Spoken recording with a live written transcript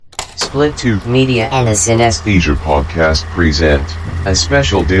Split Tube Media and the Synesthesia Podcast present a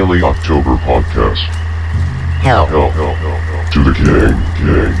special daily October podcast. Help to the king.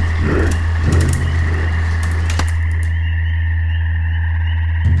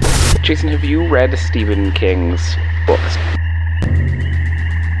 Jason, have you read Stephen King's books?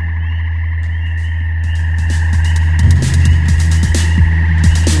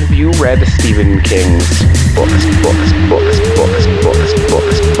 Have you read Stephen King's books?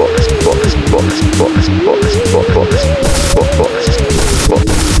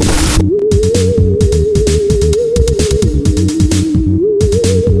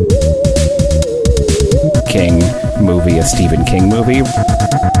 King movie, a Stephen King movie.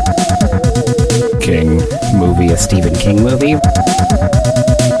 King movie, a Stephen King movie.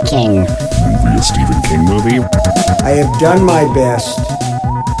 King movie, a Stephen King movie. I have done my best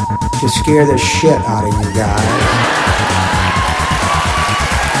to scare the shit out of you guys.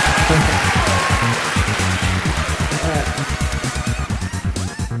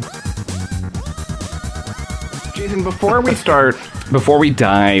 Jason, before we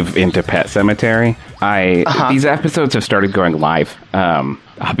dive into Pet Sematary, these episodes have started going live,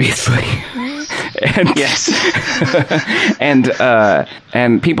 obviously. And yes.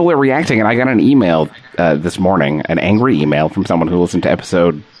 and people are reacting, and I got an email this morning, an angry email from someone who listened to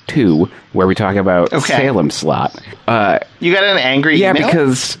episode 2, where we talk about Salem Slot. You got an angry email? Yeah,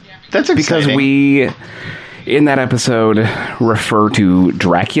 because we, in that episode, refer to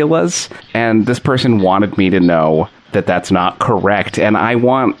Draculas, and this person wanted me to know that that's not correct, and I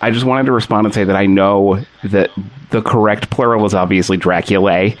just wanted to respond and say that I know that the correct plural is obviously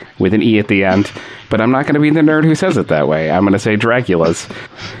Draculae with an E at the end, but I'm not going to be the nerd who says it that way. I'm going to say Draculas.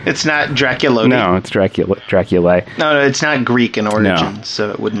 It's not Draculodi. No, it's Draculae. No, it's not Greek in origin,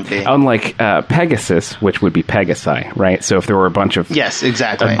 so it wouldn't be. Unlike Pegasus, which would be Pegasi, right? So if there were a bunch of... Yes,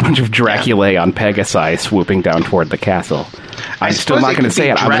 exactly. A bunch of Draculae on Pegasi swooping down toward the castle. I'm still not going to say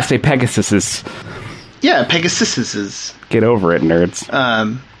it. I'm going to say Pegasuses. Yeah, Pegasuses. Get over it, nerds.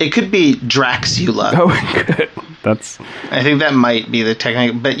 It could be Draxula. Oh, good. I think that might be the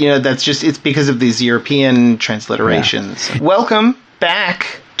technical, but it's because of these European transliterations. Yeah. Welcome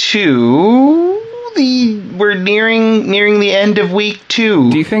back to we're nearing the end of week 2.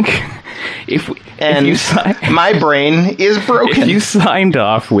 Do you think my brain is broken. If you signed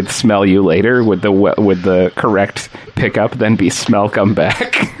off with "smell you later" with the correct pickup, then be "smell come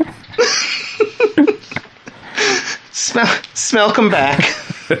back." Smell come back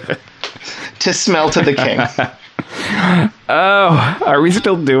to smell to the king. Oh, are we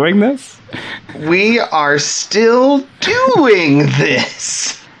still doing this? We are still doing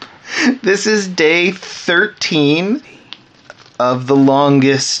this. This is day 13 of the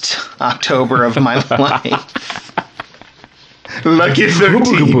longest October of my life. Lucky 13.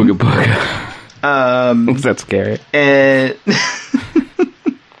 Booga, booga, booga. Was that scary? And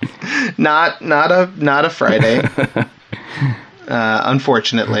not a Friday.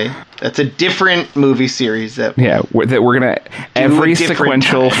 Unfortunately, that's a different movie series that we're gonna every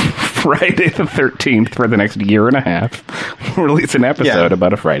sequential Friday the 13th for the next year and a half release an episode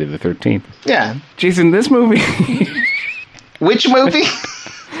about a Friday the 13th. Yeah, Jason, this movie. Which movie?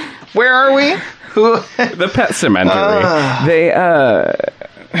 Where are we? Who? The Pet Cemetery.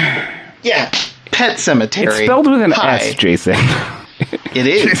 Pet Cemetery. It's spelled with an S, Jason. It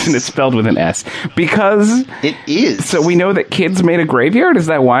is. Jason, it's spelled with an S. Because... It is. So we know that kids made a graveyard? Is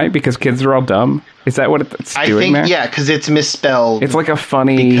that why? Because kids are all dumb? Is that what it's doing there? Yeah, because it's misspelled. It's like a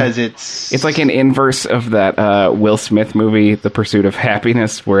funny... Because it's like an inverse of that Will Smith movie, The Pursuit of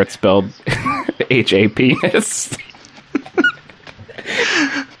Happiness, where it's spelled H-A-P-S.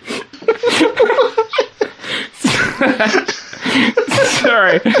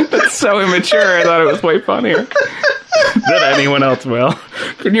 Sorry, that's so immature. I thought it was way funnier than anyone else will.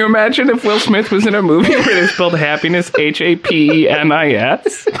 Can you imagine if Will Smith was in a movie where they spelled happiness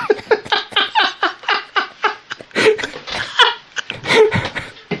H-A-P-E-N-I-S?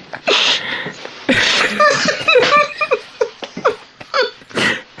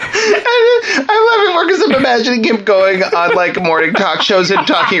 I'm laughing more because I'm imagining him going on like morning talk shows and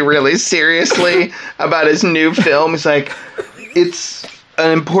talking really seriously about his new film. He's like, it's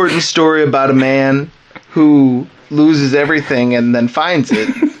an important story about a man who loses everything and then finds it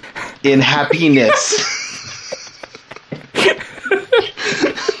in happiness.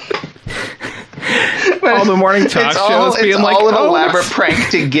 All the morning talk shows being like, all an elaborate prank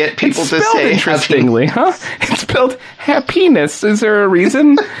to get people to say interestingly, huh? It's spelled happiness. Is there a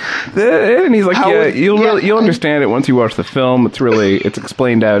reason? And he's like, you'll understand it once you watch the film. It's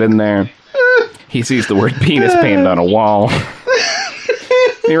explained out in there. He sees the word penis painted on a wall.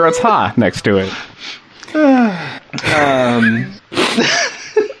 He writes "ha" next to it.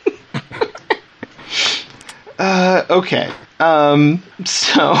 Okay.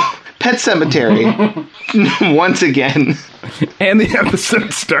 So, Pet Sematary, once again. And the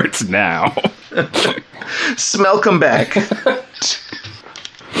episode starts now. Smell come back.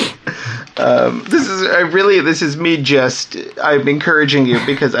 This is me I'm encouraging you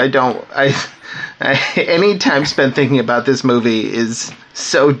because any time spent thinking about this movie is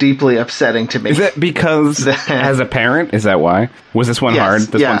so deeply upsetting to me. Is it because, as a parent, is that why? Was this one hard?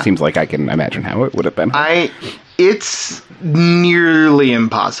 This one seems like I can imagine how it would have been. It's nearly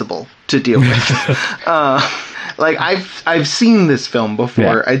impossible to deal with. I've seen this film before.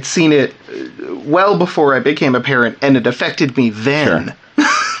 Yeah. I'd seen it well before I became a parent, and it affected me then. Sure.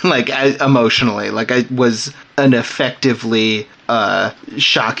 Emotionally. I was an effectively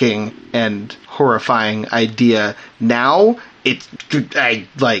shocking and horrifying idea. Now,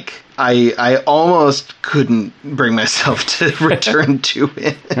 I almost couldn't bring myself to return to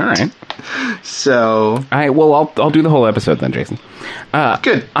it. All right. So, all right. Well, I'll do the whole episode then, Jason.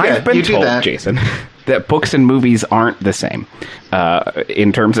 Good. I've been told, Jason, that books and movies aren't the same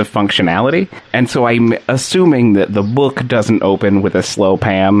in terms of functionality, and so I'm assuming that the book doesn't open with a slow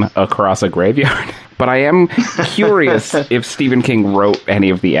pan across a graveyard. But I am curious if Stephen King wrote any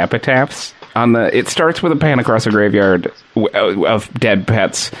of the epitaphs. It starts with a pan across a graveyard of dead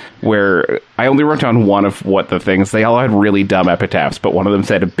pets, where I only wrote down one of what the things. They all had really dumb epitaphs, but one of them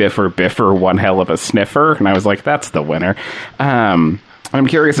said, "Biffer, one hell of a sniffer," and I was like, that's the winner. I'm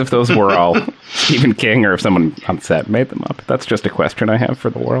curious if those were all Stephen King or if someone on set made them up. That's just a question I have for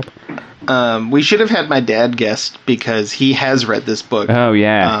the world. We should have had my dad guest because he has read this book. Oh,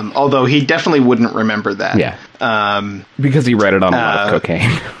 yeah. Although he definitely wouldn't remember that. Yeah. Because he read it on a lot of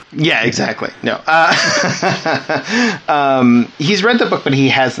cocaine. Yeah, exactly. No. He's read the book, but he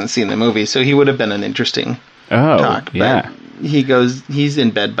hasn't seen the movie, so he would have been an interesting talk. Yeah. But he's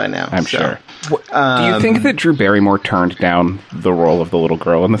in bed by now. I'm sure. Do you think that Drew Barrymore turned down the role of the little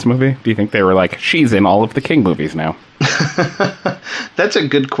girl in this movie? Do you think they were like, she's in all of the King movies now? That's a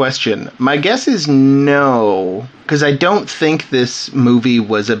good question. My guess is no, because I don't think this movie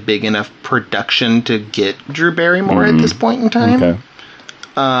was a big enough production to get Drew Barrymore at this point in time. Okay.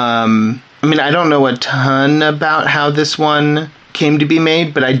 I don't know a ton about how this one came to be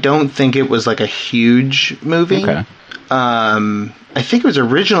made, but I don't think it was like a huge movie. Okay. I think it was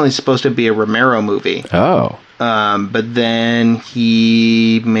originally supposed to be a Romero movie. Oh. But then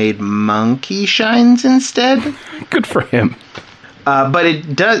he made Monkey Shines instead. Good for him. But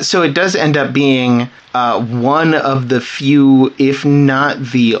it does end up being one of the few, if not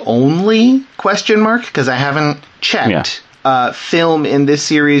the only, because I haven't checked, film in this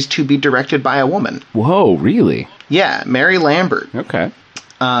series to be directed by a woman. Whoa, really? Yeah, Mary Lambert. Okay.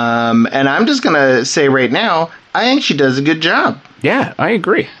 And I'm just going to say right now, I think she does a good job. Yeah, I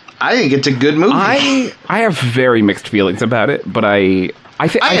agree. I think it's a good movie. I have very mixed feelings about it, but I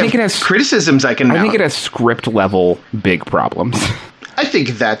think it has criticisms I can mount. I think it has script level big problems. I think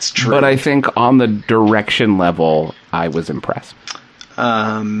that's true. But I think on the direction level, I was impressed.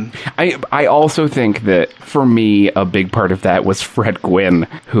 I also think that for me, a big part of that was Fred Gwynne,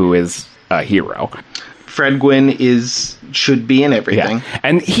 who is a hero. Fred Gwynne should be in everything. Yeah.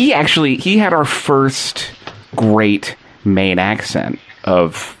 And he had our first great main accent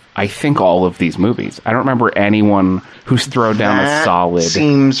of, I think, all of these movies. I don't remember anyone who's thrown down a solid,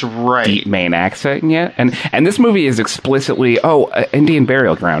 seems right, deep main accent yet. And this movie is explicitly, Indian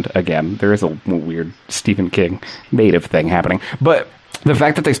Burial Ground again. There is a weird Stephen King native thing happening, but the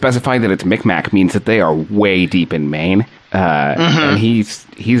fact that they specify that it's Micmac means that they are way deep in Maine. And he's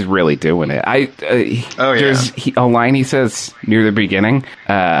really doing it. There's a line he says near the beginning,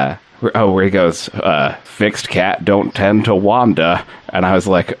 where he goes, "Fixed cat don't tend to wander," and I was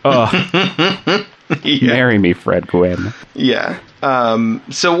like, marry me, Fred Gwynne. Yeah.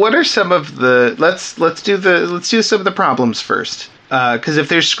 So what are some of the let's do some of the problems first. Because if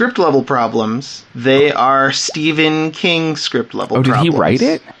there's script level problems, they are Stephen King script level problems. Oh, did he write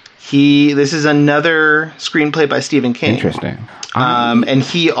it? This is another screenplay by Stephen King. Interesting. And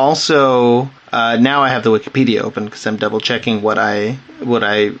he also, now I have the Wikipedia open because I'm double checking what I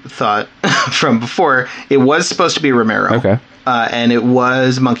thought from before. It was supposed to be Romero. Okay. And it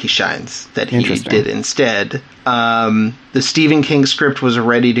was Monkey Shines that he did instead. The Stephen King script was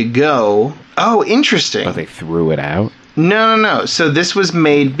ready to go. Oh, interesting. But they threw it out? No. So this was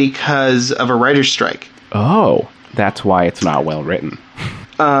made because of a writer's strike. Oh, that's why it's not well written.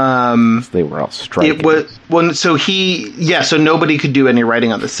 They were all striking. It was so nobody could do any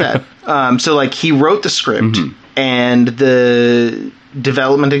writing on the set. So he wrote the script, and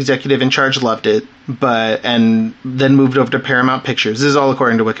development executive in charge loved it, and then moved over to Paramount Pictures. This is all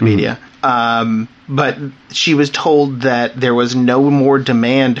according to Wikipedia. But she was told that there was no more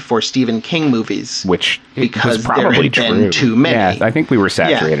demand for Stephen King movies, which because was probably there had been too many. Yeah, I think we were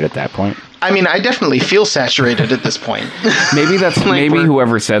saturated at that point. I mean, I definitely feel saturated at this point. Maybe that's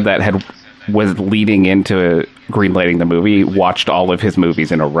whoever said that was leading into greenlighting the movie, watched all of his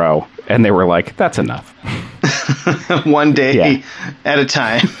movies in a row, and they were like, "That's enough." One day at a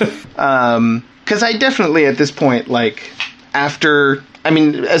time. Because I definitely, at this point, after,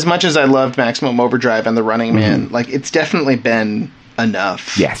 as much as I loved Maximum Overdrive and The Running Man, it's definitely been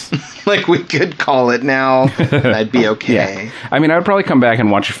enough. Yes. We could call it now. I'd be okay. Yeah. I would probably come back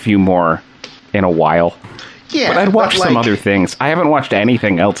and watch a few more in a while. Yeah. But I'd watch some other things. I haven't watched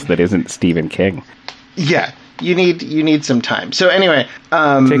anything else that isn't Stephen King. Yeah. You need some time. So anyway,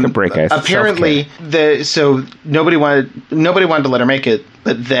 take a break, guys. Apparently, nobody wanted to let her make it,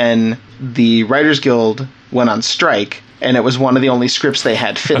 but then the Writers Guild went on strike, and it was one of the only scripts they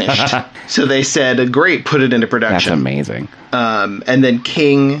had finished. So they said, "Great, put it into production." That's amazing. And then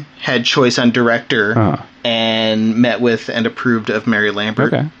King had choice on director and met with and approved of Mary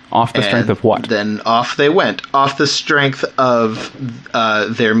Lambert. Okay. Off the strength of what? Then off they went. Off the strength of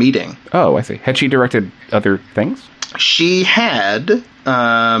their meeting. Oh, I see. Had she directed other things? She had.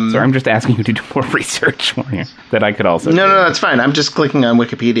 Sorry, I'm just asking you to do more research for you that I could also. No, that's fine. I'm just clicking on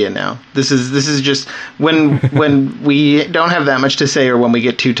Wikipedia now. This is just when we don't have that much to say, or when we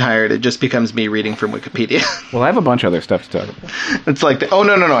get too tired, it just becomes me reading from Wikipedia. Well, I have a bunch of other stuff to talk about. It's like, no,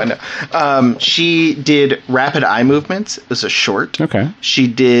 I know. She did Rapid Eye Movements. It was a short. Okay. She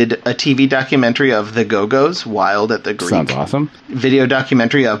did a TV documentary of The Go-Go's, Wild at the Greek. Sounds awesome. Video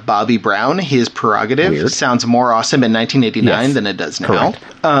documentary of Bobby Brown, His Prerogative. Weird. Sounds more awesome in 1989 than it does now. Correct.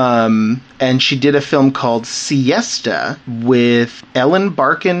 And she did a film called Siesta with Ellen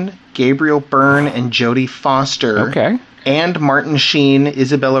Barkin, Gabriel Byrne, and Jodie Foster. Okay. And Martin Sheen,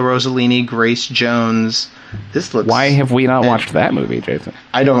 Isabella Rossellini, Grace Jones. This looks... Why have we not watched that movie, Jason?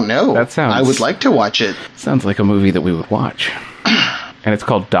 I don't know. That sounds... I would like to watch it. Sounds like a movie that we would watch. And it's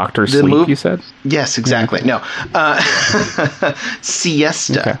called Dr. Sleep, you said? Yes, exactly. No.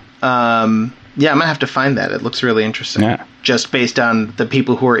 Siesta. Okay. Yeah, I'm going to have to find that. It looks really interesting. Yeah. Just based on the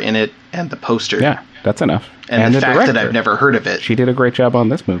people who are in it and the poster. Yeah, that's enough. And the fact director, that I've never heard of it. She did a great job on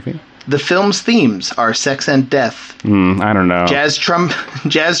this movie. The film's themes are sex and death. I don't know. Jazz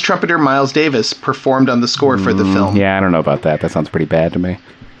trumpeter Miles Davis performed on the score for the film. Yeah, I don't know about that. That sounds pretty bad to me.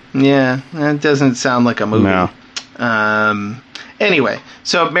 Yeah, that doesn't sound like a movie. No. Anyway,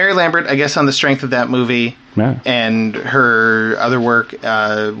 so Mary Lambert, I guess on the strength of that movie and her other work,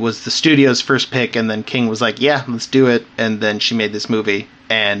 was the studio's first pick, and then King was like, yeah, let's do it, and then she made this movie,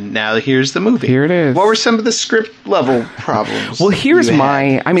 and now here's the movie. Here it is. What were some of the script level problems? Well, here's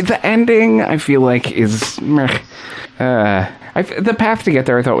the ending, I feel like, is... the path to get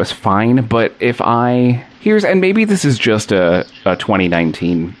there I thought was fine, but and maybe this is just a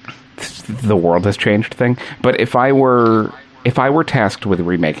 2019 the world has changed thing, but if I were tasked with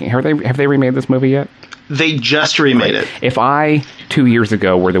remaking, have they remade this movie yet? They just remade it. If I 2 years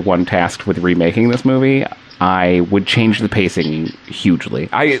ago were the one tasked with remaking this movie, I would change the pacing hugely.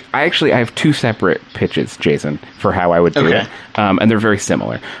 I have two separate pitches, Jason, for how I would do it, and they're very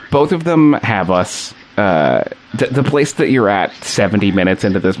similar. Both of them have us. The place that you're at 70 minutes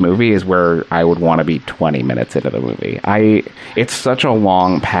into this movie is where I would want to be 20 minutes into the movie. It's such a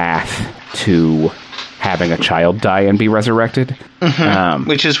long path to having a child die and be resurrected. Mm-hmm.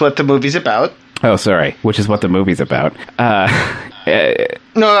 Which is what the movie's about. Oh, sorry. Which is what the movie's about.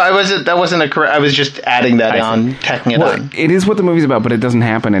 No, that wasn't a correct. I was just adding that on, tacking it on. It is what the movie's about, but it doesn't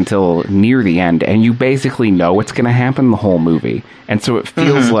happen until near the end, and you basically know it's going to happen the whole movie. And so it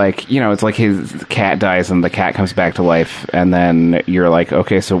feels like, it's like his cat dies and the cat comes back to life, and then you're like,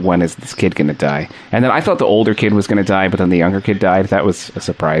 okay, so when is this kid going to die? And then I thought the older kid was going to die, but then the younger kid died. That was a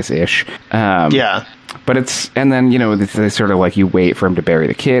surprise-ish. Yeah. But and then, it's sort of like you wait for him to bury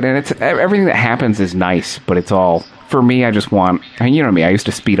the kid, and it's everything that happens is nice, but it's all... For me, I just want... You know me, I used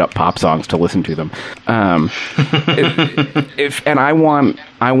to speed up pop songs to listen to them. And I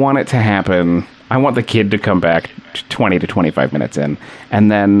want it to happen... I want the kid to come back 20 to 25 minutes in. And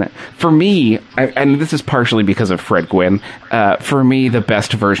then, for me, and this is partially because of Fred Gwynne, for me, the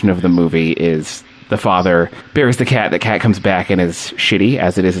best version of the movie is... The father buries the cat comes back and is shitty,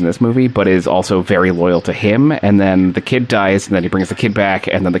 as it is in this movie, but is also very loyal to him, and then the kid dies, and then he brings the kid back,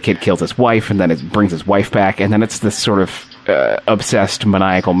 and then the kid kills his wife, and then it brings his wife back, and then it's this sort of obsessed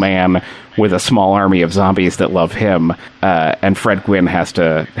maniacal man with a small army of zombies that love him, and Fred Gwynne has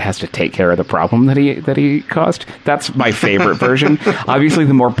to take care of the problem that he caused. That's my favorite version. Obviously,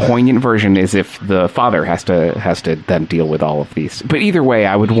 the more poignant version is if the father has to then deal with all of these. But either way,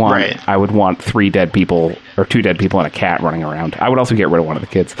 I would want 3 dead people or 2 dead people and a cat running around. I would also get rid of one of the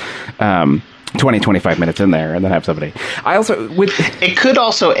kids. 20-25 minutes in there and then have somebody. It could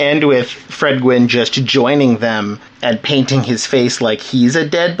also end with Fred Gwynne just joining them and painting his face like he's a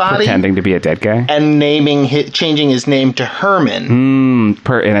dead body, pretending to be a dead guy, and changing his name to Herman. And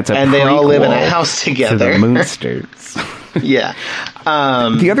they all live in a house together. To the Moonsters. Yeah.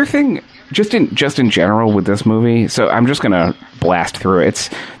 The other thing, just in general with this movie, so I'm just gonna blast through it.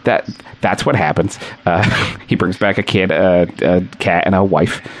 That's what happens. He brings back a kid, a cat, and a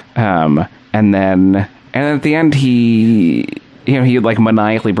wife. And then at the end, he like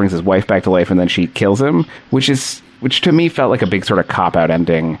maniacally brings his wife back to life, and then she kills him, which to me felt like a big sort of cop-out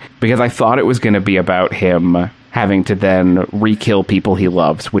ending, because I thought it was going to be about him having to then re-kill people he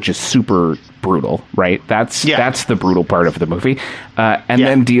loves, which is super brutal, right? That's the brutal part of the movie.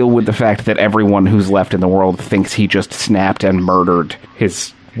 Then deal with the fact that everyone who's left in the world thinks he just snapped and murdered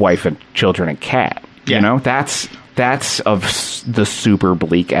his wife and children and cat. Yeah. You know, that's of the super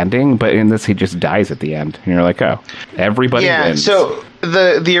bleak ending, but in this he just dies at the end, and you're like, oh, everybody wins. So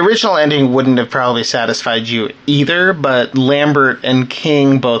the original ending wouldn't have probably satisfied you either, but Lambert and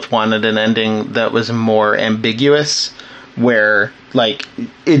King both wanted an ending that was more ambiguous, where like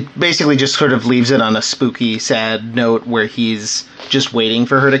it basically just sort of leaves it on a spooky, sad note where he's just waiting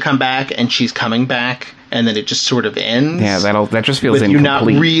for her to come back, and she's coming back, and then it just sort of ends. Yeah, that just feels with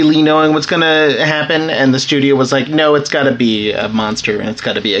incomplete. You not really knowing what's going to happen, and the studio was like, no, it's got to be a monster, and it's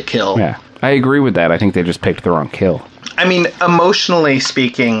got to be a kill. Yeah, I agree with that. I think they just picked the wrong kill. I mean, emotionally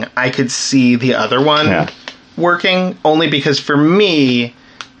speaking, I could see the other one working, only because for me,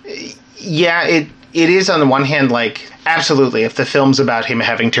 it is on the one hand, like, absolutely, if the film's about him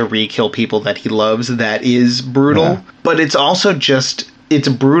having to re-kill people that he loves, that is brutal. Yeah. But it's also it's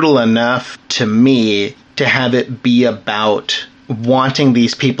brutal enough to me to have it be about wanting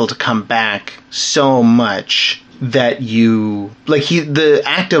these people to come back so much that the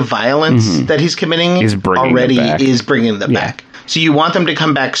act of violence that he's committing is bringing them back. So you want them to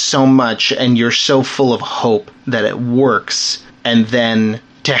come back so much, and you're so full of hope that it works, and then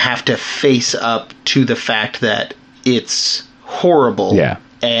to have to face up to the fact that it's horrible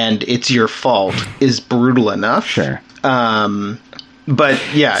and it's your fault is brutal enough. Sure. But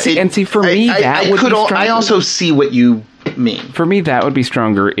yeah, for me, I also see what you mean. For me, that would be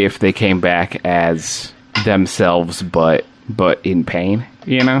stronger if they came back as themselves, but in pain,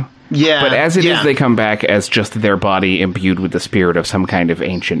 you know? Yeah. But as it is, they come back as just their body imbued with the spirit of some kind of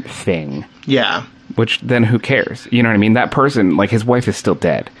ancient thing. Yeah. Which then who cares? You know what I mean? That person, like, his wife is still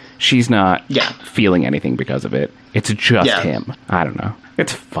dead. She's not feeling anything because of it. It's just him. I don't know.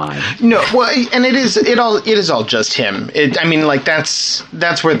 It's fine. No, well, and it is all just him. I mean, like that's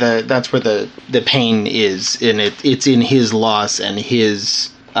where the pain is, and it's in his loss and his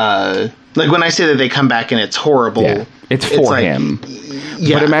like when I say that they come back and it's horrible. It's for him.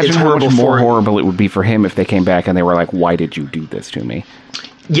 Yeah, but imagine how much more horrible it would be for him if they came back and they were like, "Why did you do this to me?"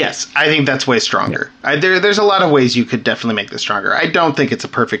 Yes, I think that's way stronger. Yeah. There's a lot of ways you could definitely make this stronger. I don't think it's a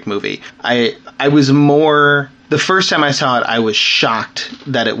perfect movie. I was more... The first time I saw it, I was shocked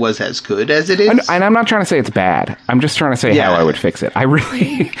that it was as good as it is. And I'm not trying to say it's bad. I'm just trying to say how I would fix it. I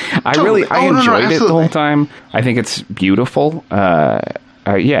enjoyed it the whole time. I think it's beautiful. I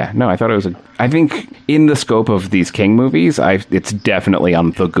thought it was I think in the scope of these King movies, it's definitely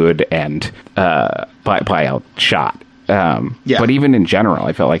on the good end by a shot. But even in general,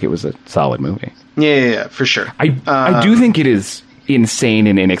 I felt like it was a solid movie. Yeah, for sure. I do think it is insane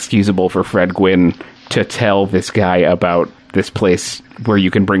and inexcusable for Fred Gwynne to tell this guy about this place where you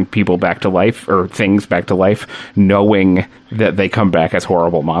can bring people back to life or things back to life, knowing that they come back as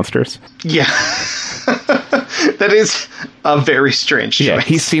horrible monsters. Yeah. That is a very strange choice. Yeah,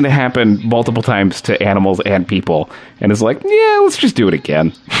 he's seen it happen multiple times to animals and people, and is like, yeah, let's just do it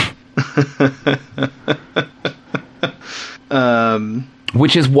again.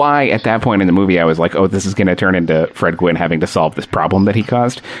 Which is why, at that point in the movie, I was like, oh, this is going to turn into Fred Gwynne having to solve this problem that he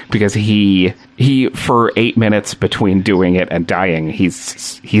caused. Because he for 8 minutes between doing it and dying,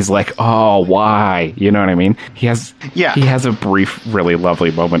 he's like, oh, why? You know what I mean? He has a brief, really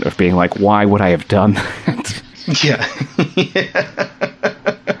lovely moment of being like, why would I have done that? Yeah.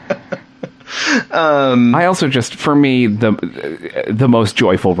 I also just, for me, the most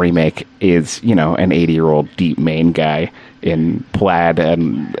joyful remake is, an 80-year-old Deep Maine guy in plaid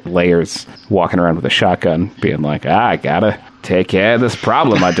and layers, walking around with a shotgun, being like, I gotta take care of this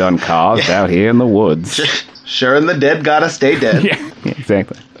problem I done caused out here in the woods. Sure, and the dead gotta stay dead. Yeah,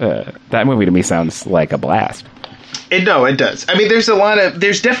 exactly. That movie to me sounds like a blast. It does. I mean, there's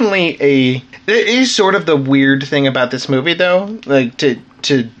definitely there is sort of the weird thing about this movie, though, like to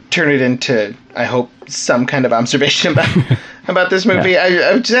turn it into, I hope, some kind of observation about this movie.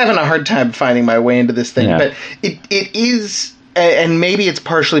 Yeah. I'm just having a hard time finding my way into this thing, but it is, and maybe it's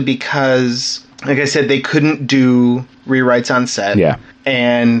partially because, like I said, they couldn't do rewrites on set. Yeah.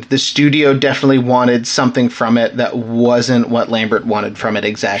 And the studio definitely wanted something from it that wasn't what Lambert wanted from it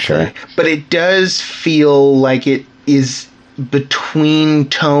exactly. Sure. But it does feel like it is between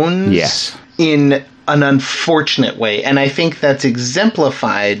tones in an unfortunate way. And I think that's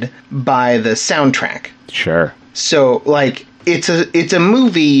exemplified by the soundtrack. Sure. So, like, it's a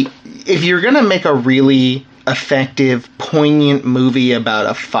movie, if you're going to make a really effective, poignant movie about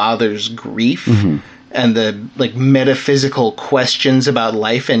a father's grief, and the like metaphysical questions about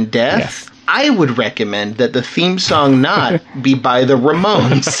life and death, I would recommend that the theme song not be by the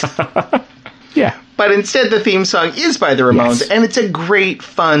Ramones. Yeah. But instead the theme song is by the Ramones, and it's a great,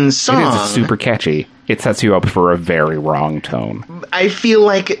 fun song. It is super catchy. It sets you up for a very wrong tone. I feel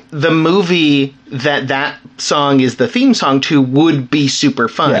like the movie that song is the theme song to would be super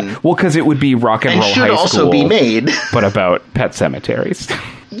fun. Yeah. Well, because it would be rock and roll high school. And should also be made. But about pet cemeteries.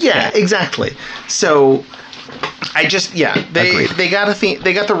 Yeah, exactly. So I just they got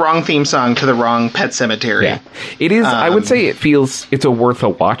the wrong theme song to the wrong pet cemetery. Yeah. It is I would say it's a worth a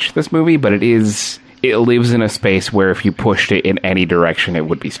watch, this movie, but it lives in a space where if you pushed it in any direction it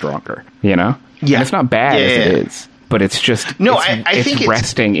would be stronger, you know? Yeah. And it's not bad as it is, but it's just I think it's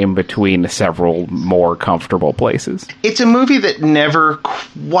resting in between several more comfortable places. It's a movie that never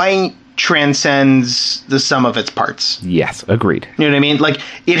quite transcends the sum of its parts. Yes, agreed. You know what I mean? Like,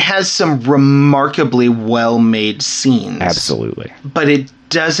 it has some remarkably well-made scenes. Absolutely. But it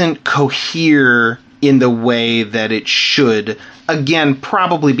doesn't cohere in the way that it should. Again,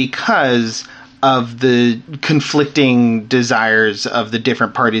 probably because of the conflicting desires of the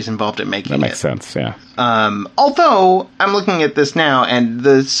different parties involved in making it. That makes sense, yeah. Although, I'm looking at this now, and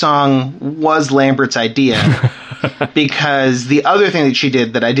the song was Lambert's idea, because the other thing that she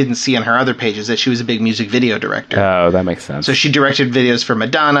did that I didn't see on her other page is that she was a big music video director. Oh, that makes sense. So she directed videos for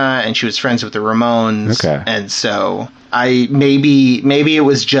Madonna, and she was friends with the Ramones. Okay. And so, maybe it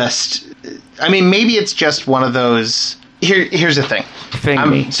was just... I mean, maybe it's just one of those... Here's the thing.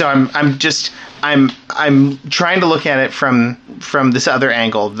 I'm trying to look at it from this other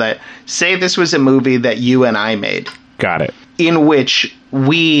angle, that say this was a movie that you and I made. Got it. In which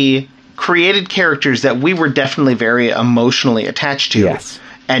we created characters that we were definitely very emotionally attached to. Yes.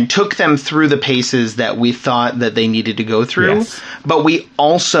 And took them through the paces that we thought that they needed to go through. Yes. But we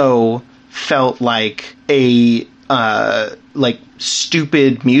also felt like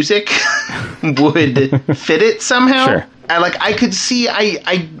stupid music would fit it somehow. Sure. I could see.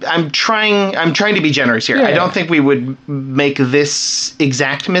 I'm trying to be generous here. Yeah. I don't think we would make this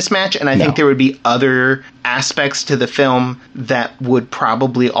exact mismatch, and I think there would be other aspects to the film that would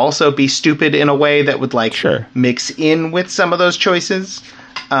probably also be stupid in a way that would mix in with some of those choices.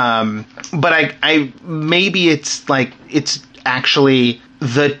 But I maybe it's actually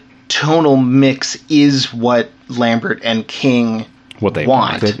the tonal mix is what Lambert and King what they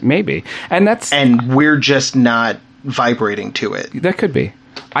want. Wanted, maybe, and we're just not vibrating to it. That could be.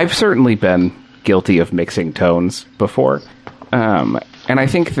 I've certainly been guilty of mixing tones before, and I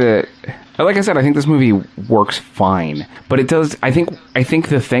think that, like I said, I think this movie works fine. But it does. I think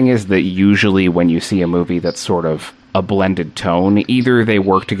the thing is that usually when you see a movie that's sort of a blended tone, either they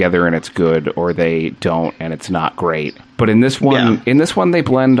work together and it's good, or they don't and it's not great. But in this one, they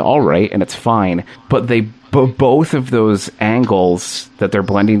blend all right and it's fine. But both of those angles that they're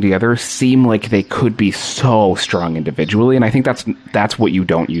blending together seem like they could be so strong individually, and I think that's what you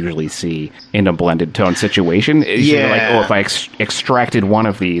don't usually see in a blended tone situation. You're like, oh, if I extracted one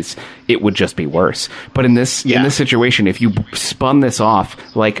of these, it would just be worse. But in this situation, if you spun this off,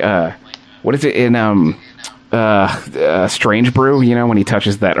 like what is it in Strange Brew, you know, when he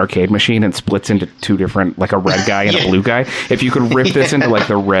touches that arcade machine and splits into two different, like a red guy and a blue guy. If you could rip this into like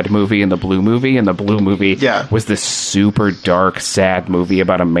the red movie and the blue movie, and the blue movie was this super dark, sad movie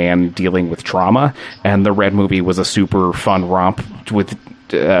about a man dealing with trauma, and the red movie was a super fun romp with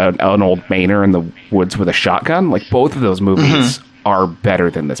an old Mainer in the woods with a shotgun. Like, both of those movies are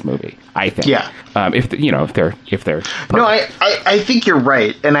better than this movie, I think. Yeah. If they're perfect. No, I think you're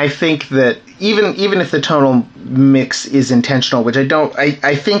right, and I think that even if the tonal mix is intentional, which I don't,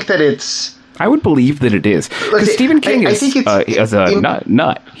 I think that it's. I would believe that it is. Because Stephen King is a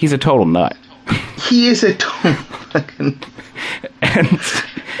nut. He's a total nut. He is a total fucking...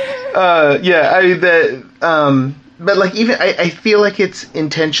 But like, even I feel like it's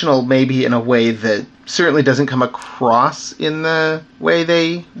intentional, maybe in a way that certainly doesn't come across in the way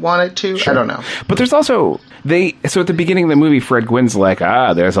they want it to. Sure. I don't know. But there's also so at the beginning of the movie, Fred Gwynne's like,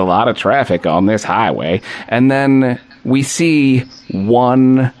 there's a lot of traffic on this highway, and then we see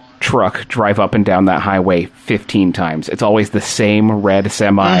one truck drive up and down that highway 15 times. It's always the same red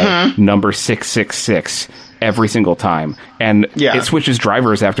semi, number 666. Every single time, and it switches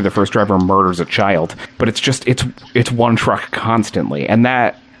drivers after the first driver murders a child. But it's one truck constantly, and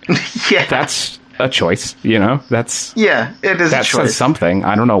that's a choice. You know, it is a choice. That says something.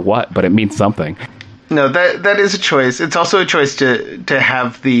 I don't know what, but it means something. No, that is a choice. It's also a choice to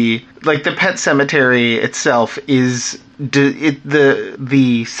have the Pet Cemetery itself is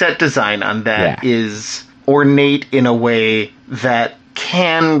the set design on that is ornate in a way that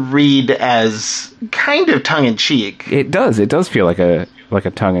can read as kind of tongue-in-cheek. It does feel like a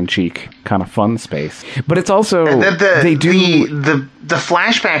tongue-in-cheek kind of fun space. But it's also the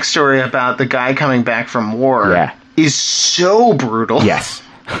flashback story about the guy coming back from war is so brutal. Yes.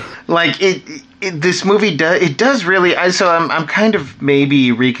 Like this movie does really. So I'm kind of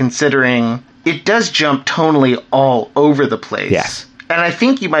maybe reconsidering. It does jump tonally all over the place. Yes. And I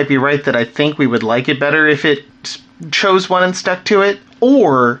think you might be right that I think we would like it better if it chose one and stuck to it,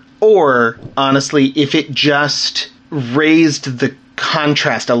 or honestly, if it just raised the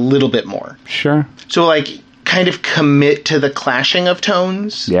contrast a little bit more. Sure. So like kind of commit to the clashing of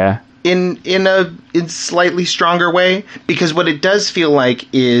tones. Yeah. In slightly stronger way, because what it does feel like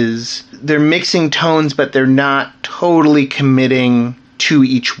is they're mixing tones, but they're not totally committing to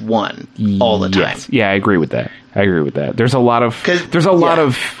each one all the time. Yes. Yeah, I agree with that. There's a lot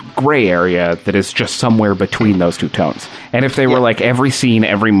of gray area that is just somewhere between those two tones. And if they were like every scene,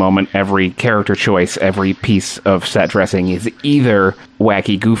 every moment, every character choice, every piece of set dressing is either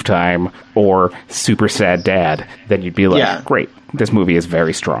wacky goof time or super sad dad, then you'd be like, great, this movie is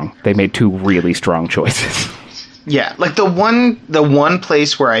very strong. They made two really strong choices. Yeah, like the one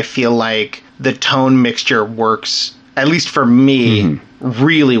place where I feel like the tone mixture works, at least for me,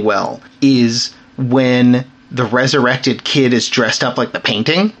 really well, is when the resurrected kid is dressed up like the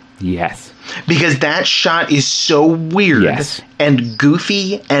painting. Yes. Because that shot is so weird and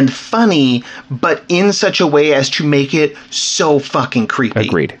goofy and funny, but in such a way as to make it so fucking creepy.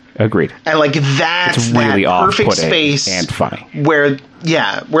 Agreed. And like that's really that perfect space and funny. Where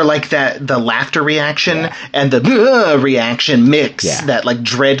like that the laughter reaction and the reaction mix, that like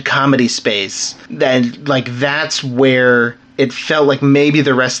dread comedy space. Then like that's where it felt like maybe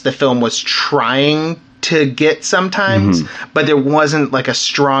the rest of the film was trying to get sometimes, but there wasn't like a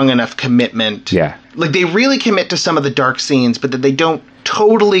strong enough commitment. Yeah. Like they really commit to some of the dark scenes, but that they don't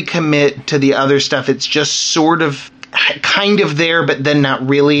totally commit to the other stuff. It's just sort of kind of there, but then not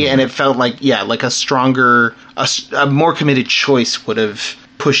really. And it felt like, like a stronger, a more committed choice would have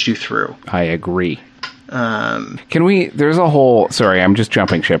pushed you through. I agree. There's a whole, sorry, I'm just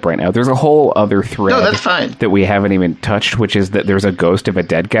jumping ship right now. There's a whole other thread. No, that's fine. That we haven't even touched, which is that there's a ghost of a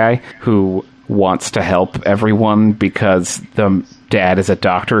dead guy who wants to help everyone because the dad is a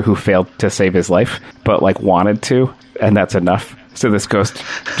doctor who failed to save his life, but like wanted to, and that's enough. So this ghost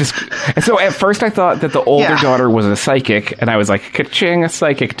just... So at first I thought that the older daughter was a psychic, and I was like, ka-ching, a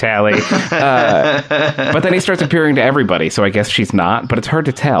psychic tally. But then he starts appearing to everybody, so I guess she's not, but it's hard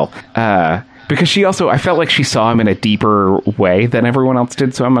to tell. Because she also, I felt like she saw him in a deeper way than everyone else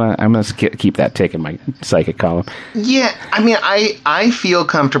did, so I'm gonna keep that tick in my psychic column. Yeah, I mean, I feel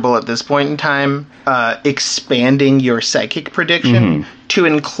comfortable at this point in time expanding your psychic prediction to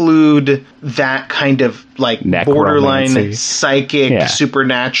include that kind of like borderline psychic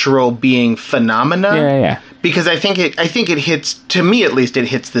supernatural being phenomena. Yeah. Because I think it hits, to me at least, it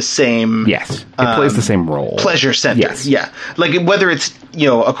hits the same... Yes, it plays the same role. Pleasure center, yes. Yeah. Like, whether it's,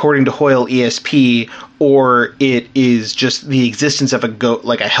 according to Hoyle ESP, or it is just the existence of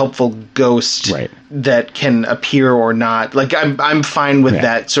a helpful ghost that can appear or not. Like, I'm fine with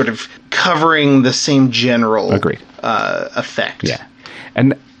that sort of covering the same general effect. Yeah.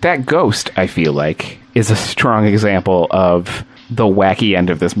 And that ghost, I feel like, is a strong example of the wacky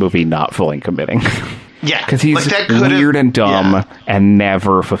end of this movie not fully committing. Yeah, because he's weird and dumb and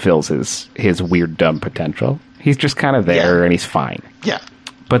never fulfills his weird, dumb potential. He's just kind of there and he's fine. Yeah.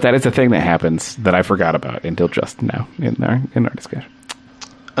 But that is a thing that happens that I forgot about until just now in our discussion.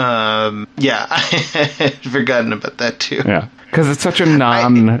 Yeah, I had forgotten about that too. Yeah, because it's such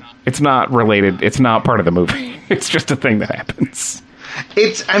a it's not related, it's not part of the movie. It's just a thing that happens.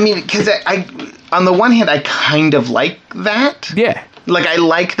 because I on the one hand, I kind of like that. Yeah. Like, I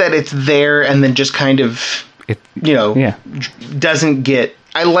like that it's there and then just kind of, doesn't get...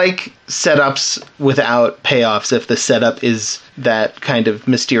 I like setups without payoffs if the setup is that kind of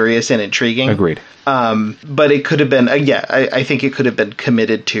mysterious and intriguing. Agreed. But it could have been... I think it could have been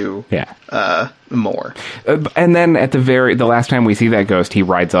committed to more. And then at the last time we see that ghost, he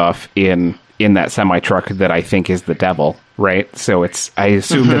rides off in that semi-truck that I think is the devil, right? So I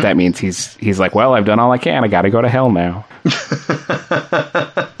assume that means he's like, well, I've done all I can. I got to go to hell now.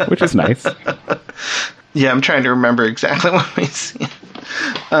 Which is nice. Yeah, I'm trying to remember exactly what we see.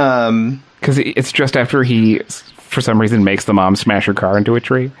 Because it's just after he, for some reason, makes the mom smash her car into a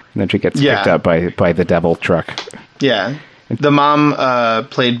tree, and then she gets picked up by the devil truck. Yeah. The mom,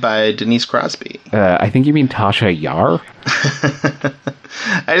 played by Denise Crosby. I think you mean Tasha Yar?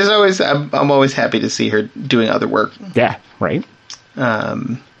 I'm always happy to see her doing other work. Yeah, right?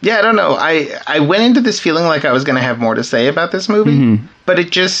 Yeah, I don't know. I went into this feeling like I was going to have more to say about this movie, but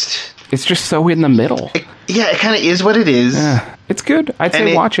it just... It's just so in the middle. It kind of is what it is. It's good. I'd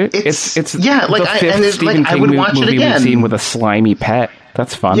say watch it. It's yeah, like the fifth Stephen King I would watch it again. We've seen with a slimy pet.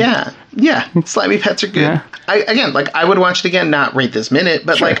 That's fun. Yeah, slimy pets are good. Yeah. I would watch it again, not right this minute,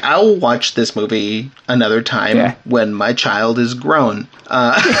 but I'll watch this movie another time when my child is grown.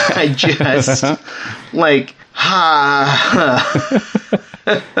 I just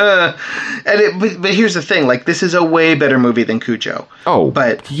but here's the thing, this is a way better movie than Cujo. Oh,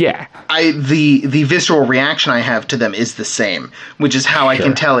 but yeah, the visceral reaction I have to them is the same, which is how I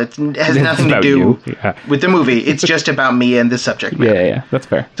can tell it has nothing to do with the movie. It's just about me and the subject matter. Yeah, that's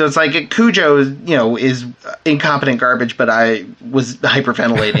fair. So it's like Cujo, is incompetent garbage, but I was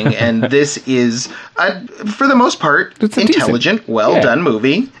hyperventilating, and this is, for the most part, intelligent, well-done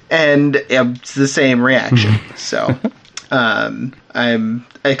movie, and it's the same reaction. So... I'm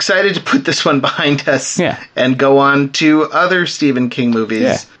excited to put this one behind us and go on to other Stephen King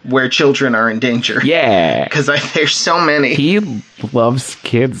movies where children are in danger. Yeah. Because there's so many. He loves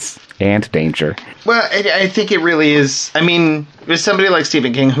kids and danger. Well, I think it really is. I mean, with somebody like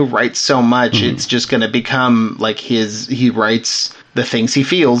Stephen King who writes so much, it's just going to become he writes the things he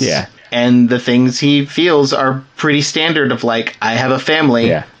feels. Yeah. And the things he feels are pretty standard of I have a family.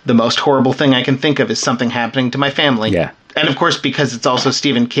 Yeah. The most horrible thing I can think of is something happening to my family. Yeah. And of course, because it's also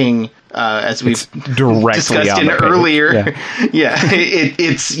Stephen King, as we've directly discussed earlier,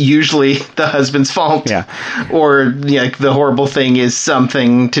 it's usually the husband's fault. Yeah. Or the horrible thing is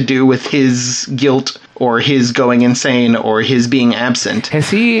something to do with his guilt or his going insane or his being absent. Has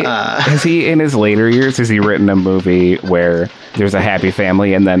he in his later years, has he written a movie where there's a happy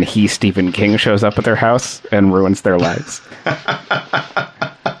family and then Stephen King shows up at their house and ruins their lives?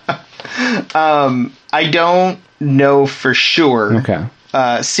 I don't know for sure. Okay.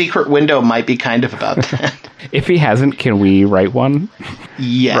 Secret Window might be kind of about that. If he hasn't, can we write one?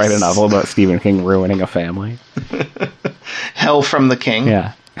 Yes. Write a novel about Stephen King ruining a family? Hell from the King.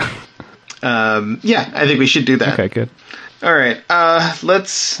 Yeah. I think we should do that. Okay, good. All right.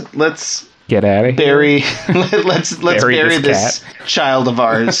 Let's get out of here. Let's bury this child of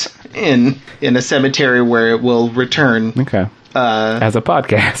ours in a cemetery where it will return. Okay. As a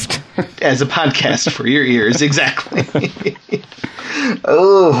podcast. As a podcast for your ears, exactly.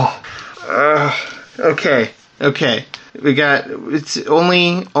 Okay. We got, it's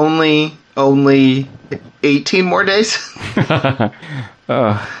only 18 more days?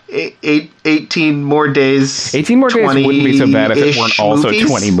 18 more days. 18 more days wouldn't be so bad if it weren't also movies?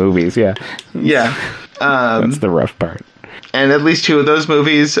 20 movies, yeah. Yeah. That's the rough part. And at least 2 of those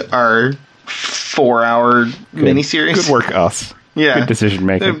movies are 4-hour miniseries. Good work, us. Yeah. Good decision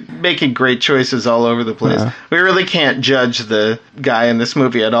making. They're making great choices all over the place. We really can't judge the guy in this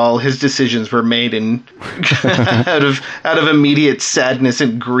movie at all. His decisions were made in out of immediate sadness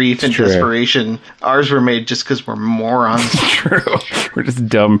and grief and desperation. Ours were made just because we're morons. True. We're just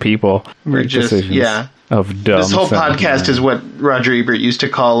dumb people. We're just of dumb. This whole podcast is what Roger Ebert used to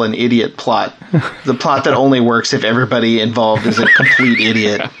call an idiot plot. The plot that only works if everybody involved is a complete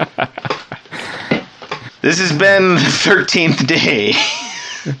idiot. This has been the 13th day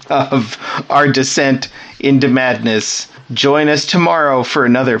of our descent into madness. Join us tomorrow for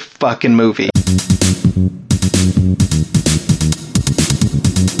another fucking movie.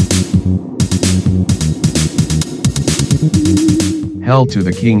 Hell to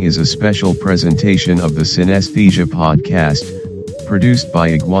the King is a special presentation of the Synesthesia podcast, produced by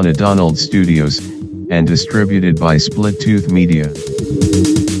Iguana Donald Studios, and distributed by Split Tooth Media.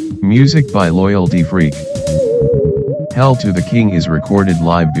 Music by Loyalty Freak. Hell to the King is recorded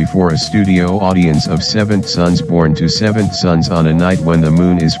live before a studio audience of seventh sons born to seventh sons on a night when the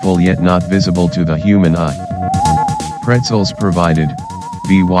moon is full yet not visible to the human eye. Pretzels provided,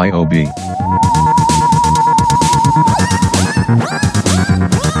 BYOB.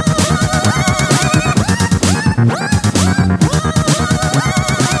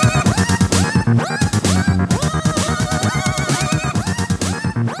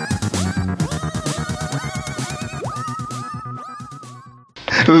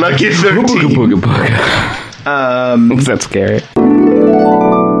 Lucky 13. Booga booga. Was that scary?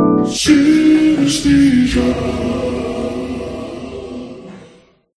 Synesthesia.